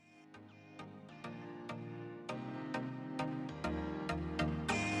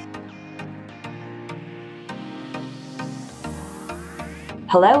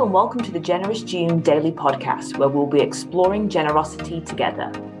Hello and welcome to the Generous June Daily Podcast, where we'll be exploring generosity together.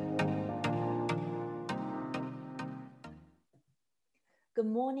 Good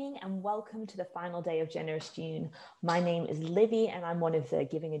morning and welcome to the final day of Generous June. My name is Livy and I'm one of the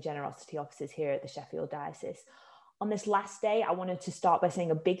Giving and Generosity officers here at the Sheffield Diocese. On this last day, I wanted to start by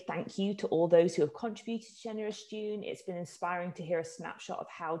saying a big thank you to all those who have contributed to Generous June. It's been inspiring to hear a snapshot of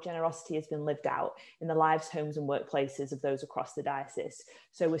how generosity has been lived out in the lives, homes and workplaces of those across the diocese.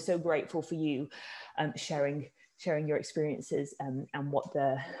 So we're so grateful for you sharing your experiences and what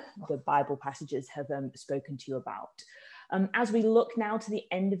the Bible passages have spoken to you about. As we look now to the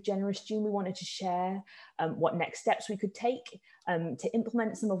end of Generous June, we wanted to share what next steps we could take to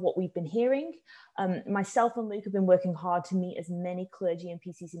implement some of what we've been hearing. Myself and Luke have been working hard to meet as many clergy and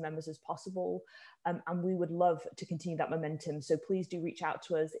PCC members as possible, and we would love to continue that momentum. So please do reach out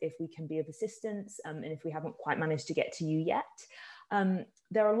to us if we can be of assistance, and if we haven't quite managed to get to you yet.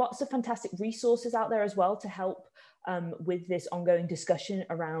 There are lots of fantastic resources out there as well to help with this ongoing discussion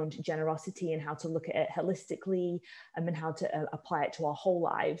around generosity and how to look at it holistically and how to apply it to our whole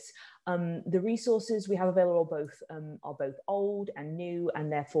lives. The resources we have available are both old and new,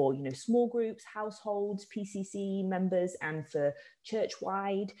 and therefore, small groups, households, PCC members, and for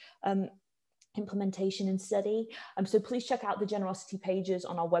church-wide implementation and study. So please check out the generosity pages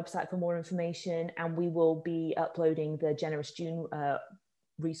on our website for more information, and we will be uploading the Generous June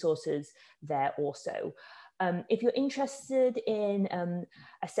resources there also. If you're interested in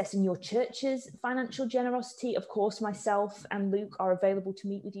assessing your church's financial generosity, of course, myself and Luke are available to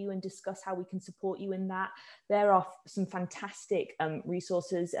meet with you and discuss how we can support you in that. There are some fantastic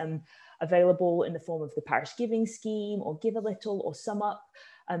resources available in the form of the Parish Giving Scheme or Give a Little or Sum Up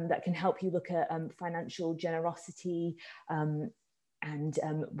that can help you look at financial generosity. And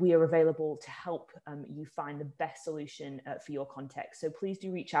we are available to help you find the best solution for your context. So please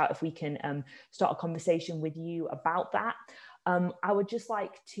do reach out if we can start a conversation with you about that. I would just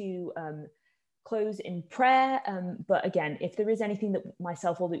like to close in prayer. But again, if there is anything that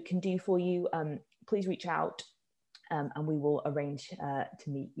myself or Luke can do for you, please reach out and we will arrange to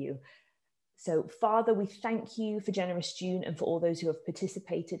meet you. So Father, we thank you for Generous June and for all those who have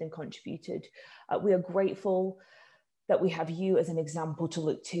participated and contributed. We are grateful that we have you as an example to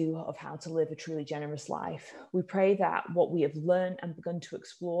look to of how to live a truly generous life. We pray that what we have learned and begun to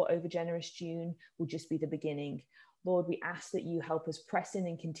explore over Generous June will just be the beginning. Lord, we ask that you help us press in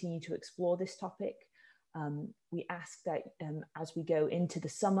and continue to explore this topic. We ask that as we go into the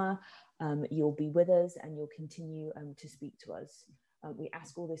summer, you'll be with us and you'll continue to speak to us. We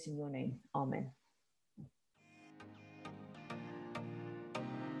ask all this in your name. Amen.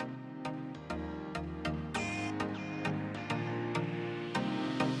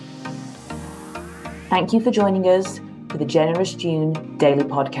 Thank you for joining us for the Generous June Daily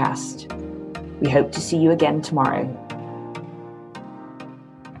Podcast. We hope to see you again tomorrow.